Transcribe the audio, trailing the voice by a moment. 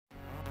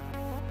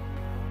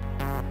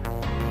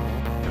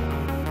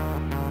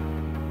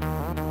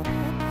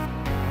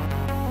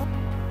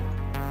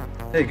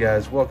Hey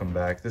guys, welcome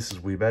back. This is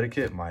Weeb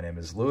Etiquette. My name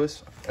is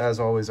Lewis. As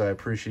always, I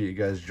appreciate you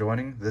guys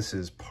joining. This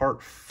is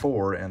part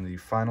 4 and the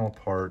final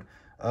part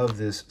of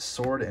this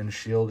Sword and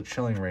Shield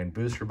Chilling Reign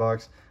booster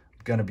box.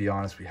 I'm gonna be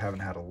honest, we haven't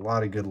had a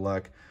lot of good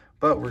luck,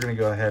 but we're gonna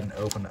go ahead and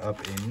open up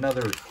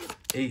another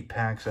 8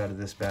 packs out of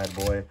this bad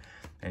boy.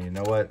 And you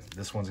know what?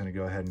 This one's gonna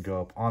go ahead and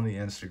go up on the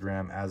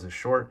Instagram as a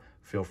short.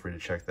 Feel free to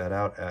check that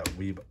out at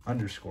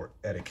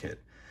Weeb_Etiquette.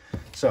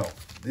 So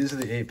these are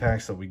the 8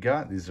 packs that we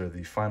got. These are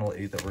the final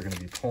 8 that we're going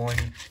to be pulling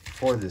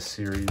for this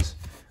series.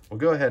 We'll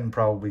go ahead and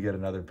probably get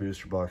another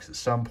booster box at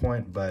some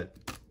point, but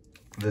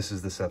this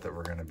is the set that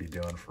we're going to be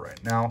doing for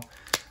right now.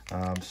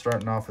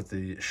 Starting off with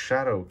the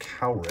Shadow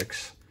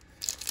Cowrix.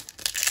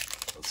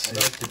 I'd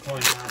like to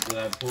point out that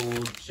I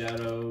pulled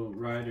Shadow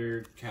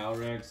Rider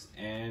Cowrex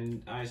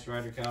and Ice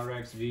Rider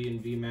Cowrex V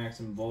and V Max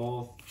in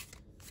both.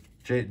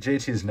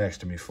 JT's next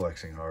to me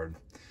flexing hard.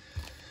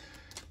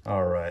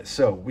 All right,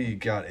 so we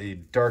got a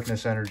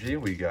Darkness Energy,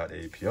 we got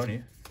a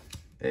Peony,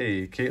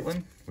 a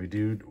Caitlyn. We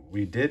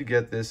did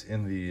get this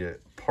in the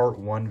part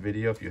 1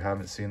 video. If you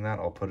haven't seen that,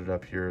 I'll put it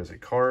up here as a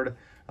card,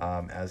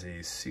 as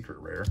a secret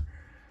rare.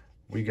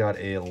 We got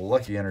a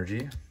Lucky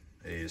Energy,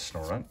 a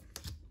Snorunt,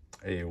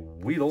 a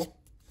Weedle,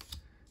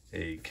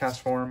 a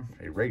Castform,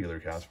 a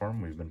regular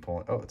Castform. We've been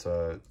pulling. Oh, it's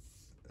a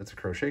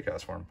Crochet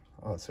Castform.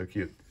 Oh, it's so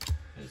cute.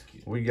 That's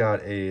cute. We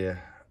got a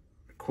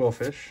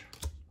Quillfish,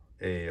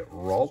 a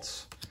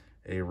Ralts,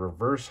 a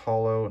Reverse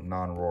Hollow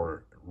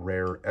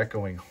non-rare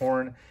Echoing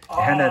Horn,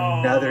 and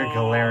another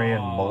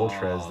Galarian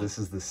Moltres. This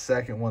is the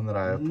second one that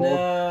I have pulled.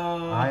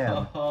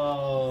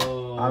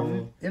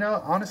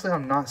 No. Honestly,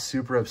 I'm not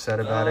super upset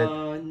about it.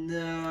 Oh,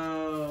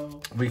 no.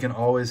 We can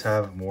always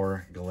have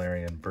more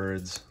Galarian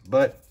birds,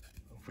 but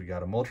if we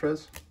got a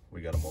Moltres,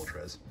 we got a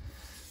Moltres.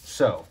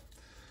 So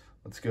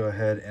let's go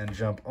ahead and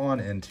jump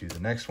on into the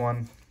next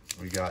one.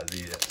 We got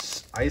the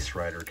Ice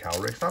Rider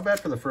Cowrix. Not bad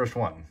for the first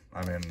one.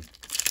 I mean,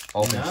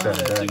 all things said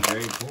and done. That's a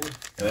great pull.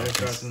 Better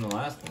start than the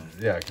last one.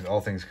 Yeah, all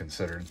things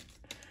considered.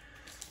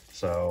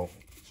 So,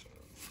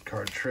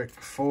 card trick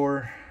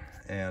 4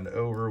 and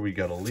over. We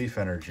got a Leaf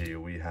Energy.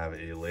 We have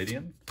a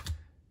Ladian,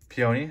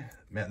 Peony.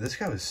 Man, this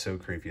guy was so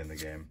creepy in the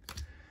game.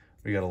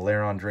 We got a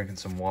Lairon drinking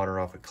some water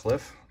off a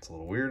cliff. It's a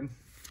little weird.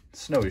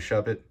 Snowy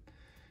Shuppet.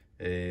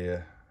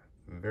 A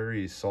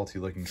very salty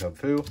looking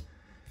Cubfu.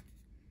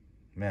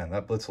 Man,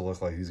 that Blitz will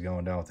look like he's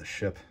going down with a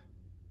ship.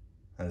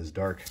 That is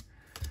dark.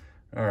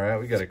 All right,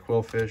 we got a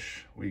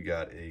Quillfish. We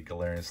got a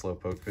Galarian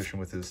Slowpoke fishing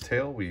with his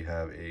tail. We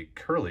have a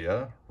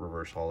Curlia,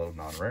 Reverse Hollow,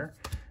 non-rare,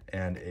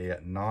 and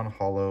a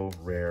non-hollow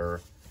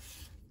rare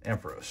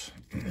Ampharos.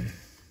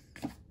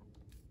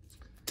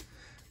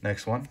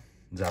 Next one,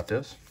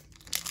 Zapdos.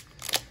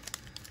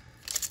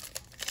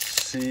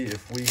 See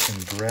if we can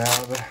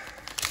grab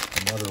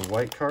another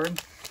white card.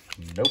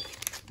 Nope.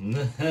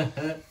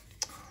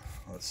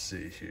 Let's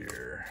see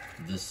here.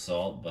 The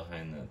salt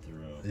behind that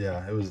throw.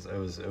 Yeah, it was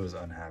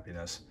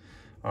unhappiness.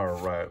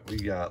 All right, we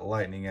got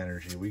Lightning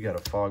Energy. We got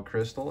a Fog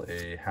Crystal,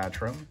 a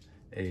Hatchram,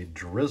 a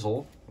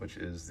Drizzle, which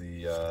is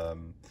the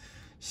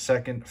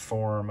second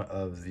form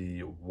of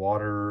the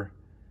water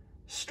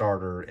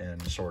starter in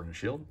Sword and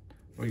Shield.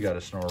 We got a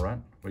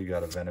Snorunt. We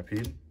got a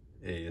Venipede,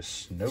 a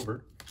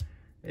Snowbird,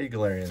 a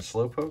Galarian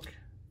Slowpoke,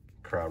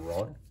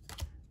 Crabrawler,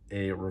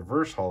 a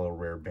Reverse Hollow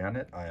Rare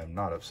Bandit. I am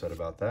not upset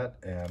about that.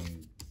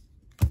 And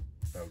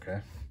okay.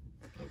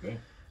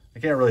 I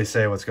can't really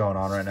say what's going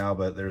on right now,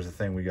 but there's a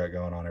thing we got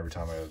going on every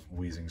time a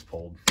Weezing's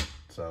pulled.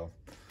 So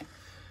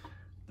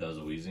that was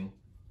a Weezing?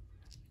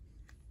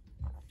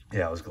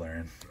 Yeah, it was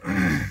Galarian.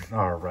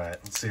 All right,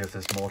 let's see if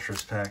this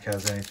Moltres pack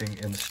has anything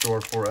in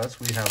store for us.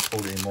 We have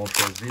pulled a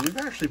Moltres V. We've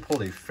actually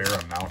pulled a fair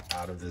amount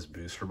out of this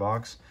booster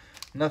box.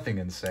 Nothing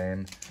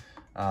insane.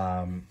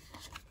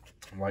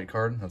 White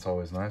card, that's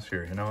always nice.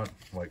 Here, you know what?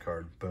 White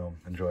card, boom.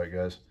 Enjoy it,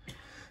 guys.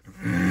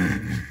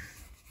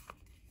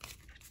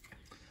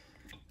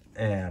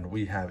 And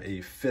we have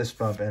a Fist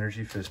Bump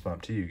Energy. Fist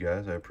bump to you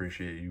guys. I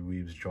appreciate you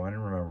weebs joining.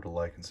 Remember to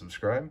like and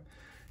subscribe.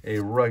 A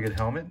Rugged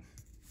Helmet,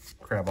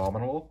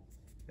 Crabominable,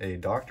 a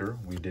Doctor.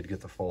 We did get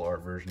the full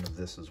art version of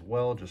this as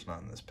well, just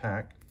not in this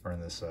pack, or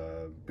in this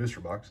booster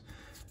box.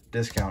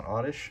 Discount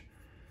Oddish,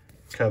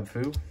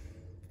 Cubfu,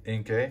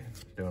 Inkay,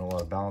 doing a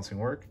lot of balancing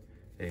work.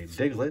 A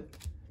Diglett,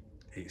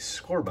 a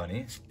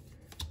Scorbunny,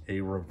 a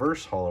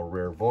Reverse Hollow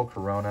Rare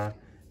Volcarona,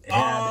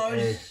 and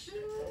a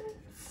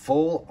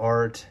full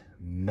art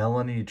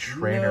Melanie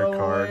Trainer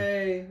card.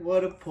 Way.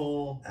 What a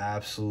pull.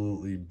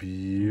 Absolutely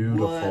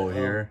beautiful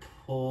here. What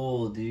a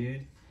pull,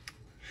 dude.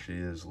 She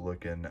is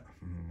looking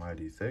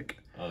mighty thick.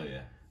 Oh,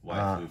 yeah.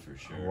 Waifu for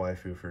sure.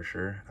 Waifu for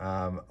sure.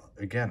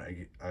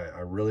 Again, I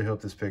really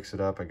hope this picks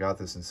it up. I got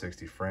this in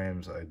 60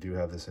 frames. I do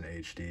have this in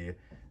HD.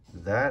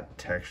 That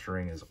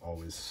texturing is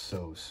always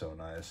so, so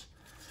nice.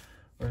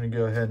 We're going to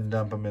go ahead and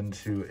dump them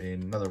into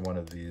another one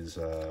of these.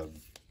 If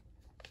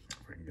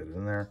we can get it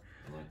in there.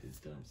 I like these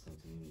dumps.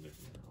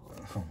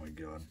 Oh my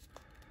god.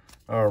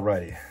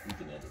 Alrighty. You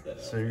can edit that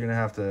out. So you're going to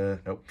have to...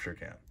 Nope, sure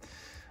can't.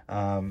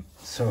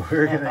 So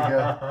we're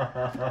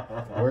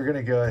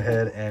gonna go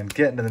ahead and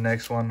get into the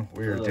next one.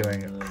 We are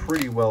doing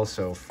pretty well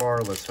so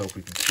far. Let's hope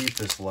we can keep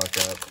this luck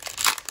up.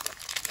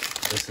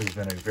 This has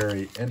been a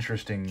very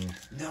interesting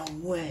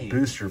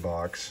booster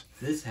box.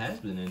 This has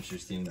been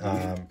interesting,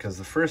 dude. Because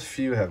the first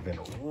few have been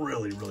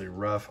really, really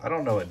rough. I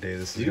don't know what day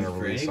this is going to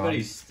release on. For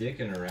anybody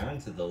sticking around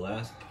to the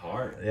last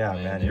part, yeah,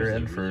 man, you're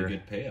in for a really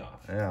good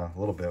payoff. Yeah, a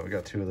little bit. We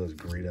got 2 of those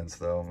greetings,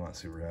 though. I'm not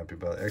super happy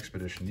about it.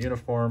 Expedition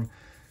uniform,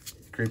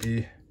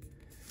 creepy,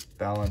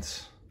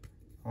 balance.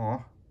 Aw,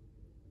 look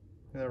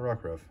at that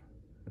Rockruff.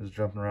 Just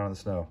jumping around in the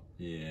snow.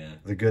 Yeah.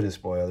 The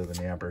goodest boy other than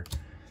Yamper.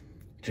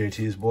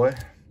 JT's boy.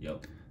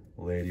 Yep.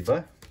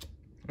 Ladybug.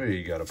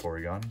 We got a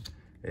Porygon,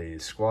 a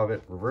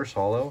Squavit reverse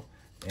holo,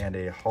 and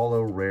a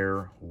holo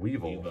rare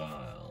Weevil.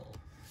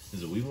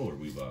 Is it Weevil or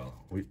Weavile?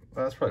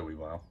 That's probably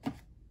Weavile.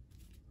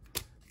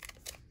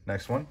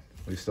 Next one.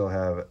 We still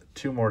have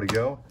 2 more to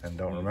go, and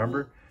don't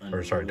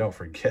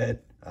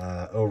forget,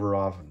 over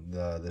off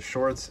the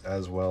shorts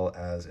as well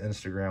as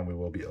Instagram, we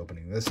will be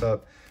opening this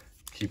up.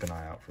 Keep an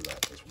eye out for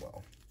that as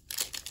well.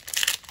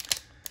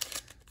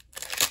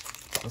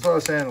 That's what I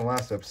was saying in the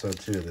last episode,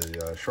 too.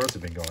 The shorts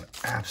have been going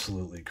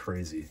absolutely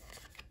crazy.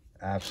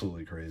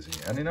 Absolutely crazy.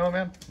 And you know what,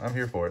 man? I'm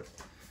here for it.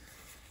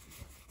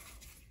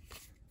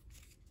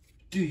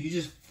 Dude, you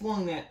just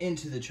flung that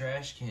into the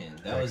trash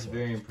can. That was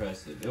very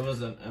impressive. It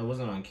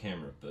wasn't on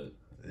camera, but...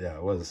 Yeah,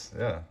 it was.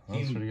 Yeah, that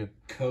was pretty good.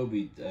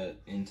 Kobe'd that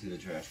into the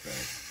trash bag.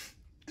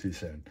 Too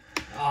soon.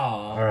 Oh,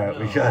 all right,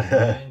 no, we got...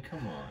 man,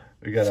 come on.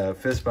 We got a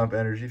Fist Bump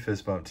Energy,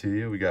 Fist Bump to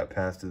you. We got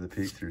Pass to the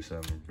Peak through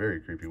some very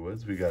creepy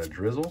woods. We got a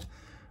Drizzle.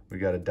 We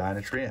got a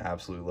Dynatree. I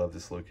absolutely love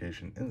this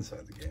location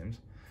inside the games.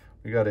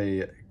 We got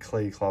a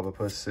Clay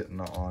Clobopus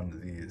sitting on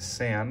the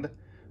sand.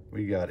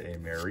 We got a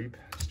Mareep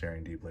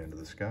staring deeply into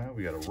the sky.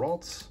 We got a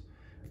Ralts,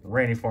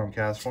 Rainy Form,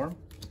 Cast Form,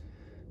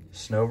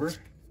 Snover,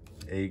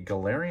 a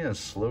Galarian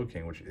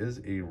Slowking, which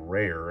is a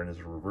rare and is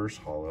a reverse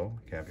holo.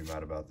 Can't be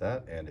mad about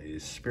that. And a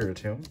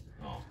Spiritomb.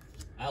 Oh,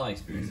 I like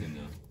Spiritomb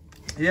though.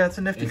 Yeah, it's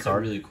a nifty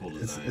card. It's a really cool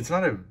design. It's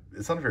not a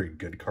very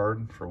good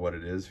card for what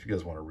it is. If you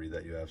guys want to read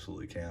that, you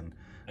absolutely can.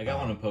 I got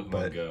one in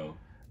Pokemon Go.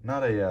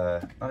 Not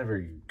a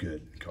very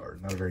good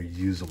card. Not a very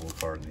usable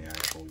card in the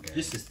actual game.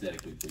 Just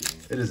aesthetically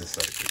pleasing. It is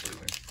aesthetically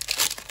pleasing.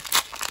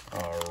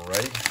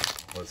 Alright.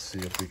 Let's see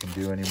if we can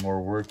do any more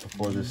work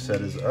before this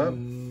set is up.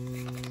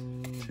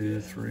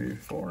 2, 3,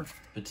 4.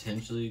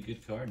 Potentially a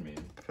good card,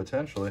 man.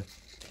 Potentially.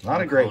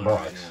 Not a great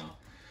box. Right now.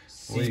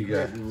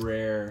 Secret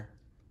rare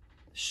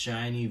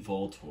shiny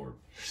Voltorb.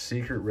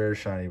 Secret rare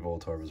shiny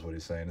Voltorb is what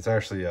he's saying. It's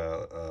actually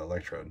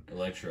Electrode.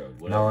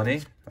 Electrode.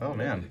 Melanie. Oh,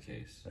 man. The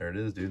case. There it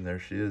is, dude. There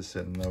she is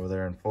sitting over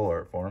there in full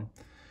art form.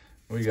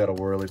 We got a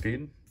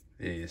Whirlipede,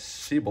 a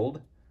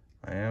Seabold.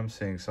 I am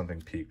seeing something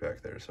peak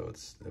back there, so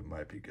it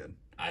might be good.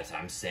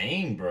 I'm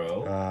saying,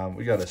 bro.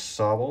 We got a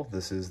Sobble.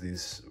 This is the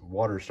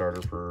water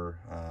starter for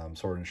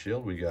Sword and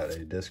Shield. We got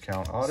a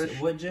Discount Oddish.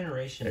 So what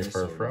generation is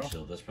Sword and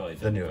Shield? That's probably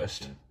the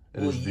newest.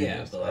 Well,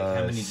 yeah, but like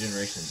how many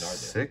generations are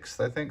there?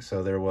 6th, I think.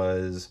 So there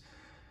was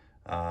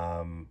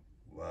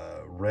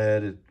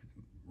red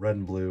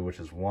and blue, which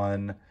is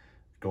 1,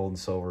 gold and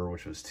silver,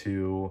 which was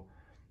 2.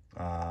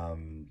 I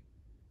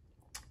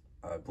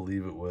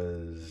believe it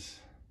was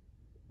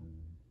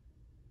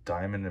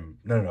diamond and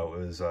it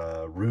was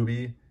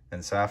ruby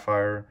and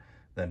sapphire,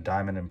 then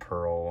diamond and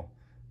pearl,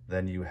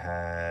 then you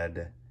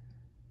had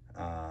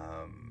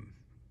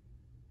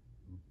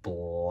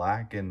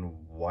black and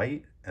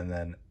white, and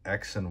then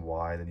X and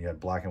Y, then you had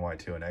black and white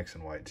 2 and X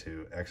and Y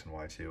 2,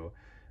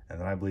 and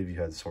then I believe you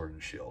had Sword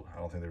and Shield. I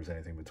don't think there was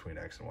anything between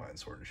X and Y and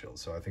Sword and Shield,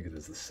 so I think it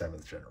is the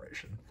 7th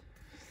generation.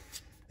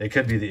 It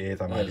could be the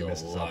 8th. I might be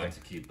missing something. There's a lot to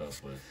keep up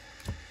with.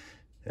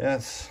 Yeah,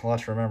 it's a lot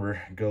to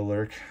remember. Go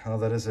Lurk. Oh,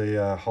 that is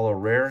a holo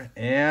rare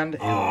and a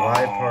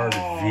Lipard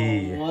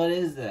V. What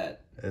is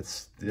that?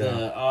 It's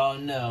oh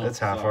no. It's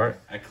half art.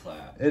 I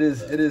clap. It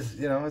is. It is.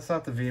 You know, it's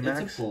not the V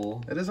Max. It's a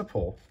pull. It is a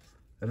pull.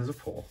 It is a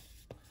pull.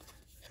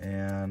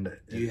 And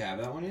do you have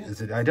that one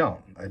yet? I don't.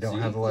 I don't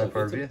have the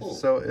Lipard V.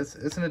 So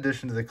it's an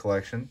addition to the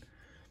collection.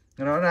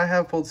 You know, and I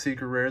have pulled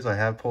Secret Rares. I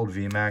have pulled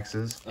V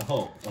Maxes.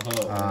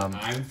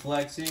 I'm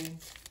flexing.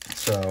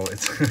 So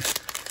it's.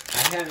 I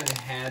haven't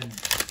had.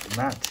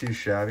 Not too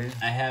shabby.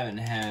 I haven't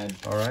had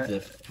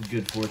the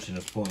good fortune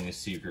of pulling a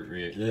secret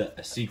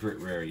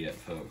rare yet,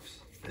 folks.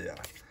 Yeah.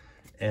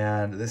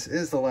 And this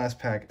is the last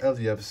pack of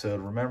the episode.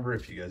 Remember,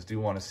 if you guys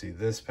do want to see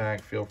this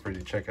pack, feel free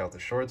to check out the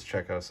shorts.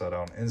 Check us out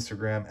on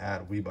Instagram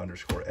at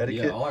Weeb_Etiquette.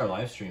 Yeah, all our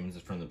live streams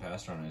from the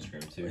past are on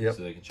Instagram too,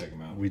 so they can check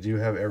them out. We do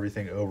have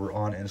everything over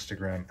on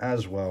Instagram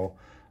as well,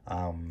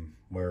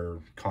 where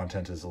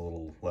content is a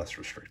little less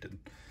restricted.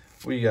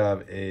 We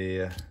have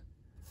a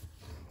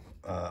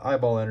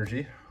Eyeball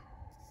Energy.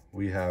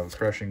 We have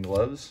Crushing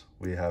Gloves.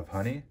 We have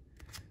Honey.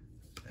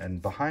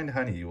 And behind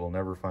Honey, you will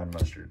never find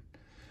Mustard.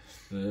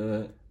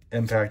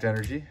 Impact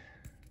Energy.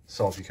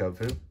 Salty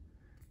Cubfu.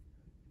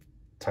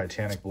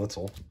 Titanic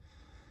Blitzel.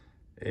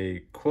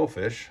 A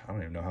Quillfish. I don't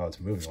even know how it's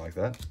moving like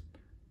that.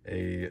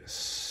 A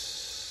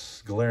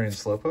Galarian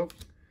Slowpoke.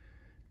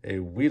 a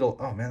Weedle.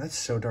 Oh, man, that's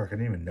so dark. I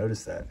didn't even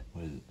notice that.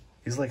 What is it?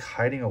 He's like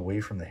hiding away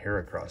from the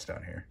Heracross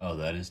down here. Oh,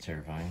 that is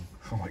terrifying.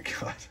 Oh, my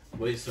God.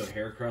 Wait, so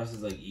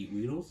Heracrosses like eat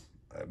Weedles?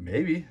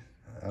 Maybe.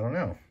 I don't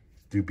know.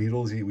 Do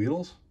beetles eat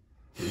Weedles?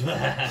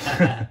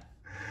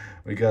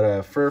 We got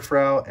a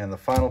Furfrou, and the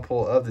final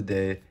pull of the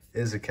day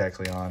is a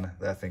Kecleon.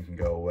 That thing can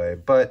go away.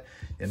 But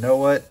you know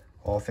what?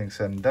 All things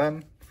said and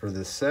done for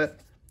this set,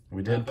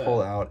 we did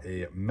pull out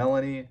a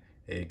Melanie,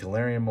 a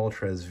Galarian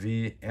Moltres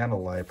V, and a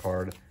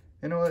Liepard.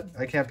 You know what?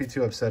 I can't be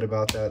too upset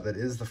about that. That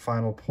is the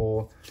final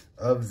pull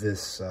of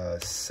this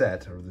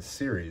set, or the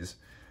series.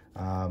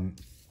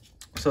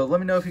 So let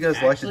me know if you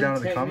guys liked it down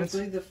in the comments.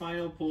 Technically, the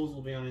final pulls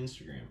will be on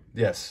Instagram.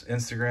 Yes,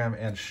 Instagram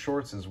and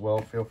Shorts as well.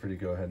 Feel free to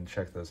go ahead and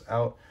check those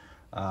out.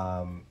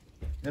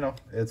 You know,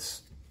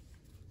 it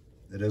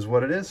is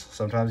what it is.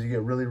 Sometimes you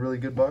get really, really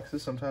good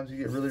boxes. Sometimes you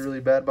get really, really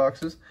bad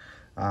boxes.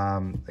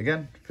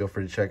 Again, feel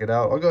free to check it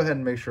out. I'll go ahead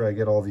and make sure I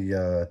get all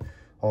the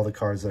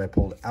cards that I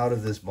pulled out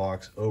of this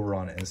box over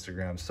on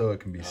Instagram so it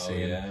can be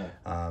seen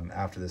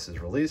after this is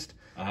released.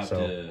 I have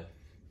to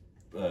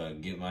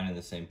get mine in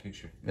the same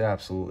picture. Yeah,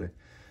 absolutely.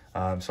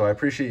 So I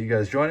appreciate you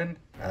guys joining,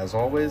 as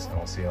always, and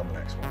I'll see you on the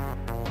next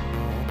one.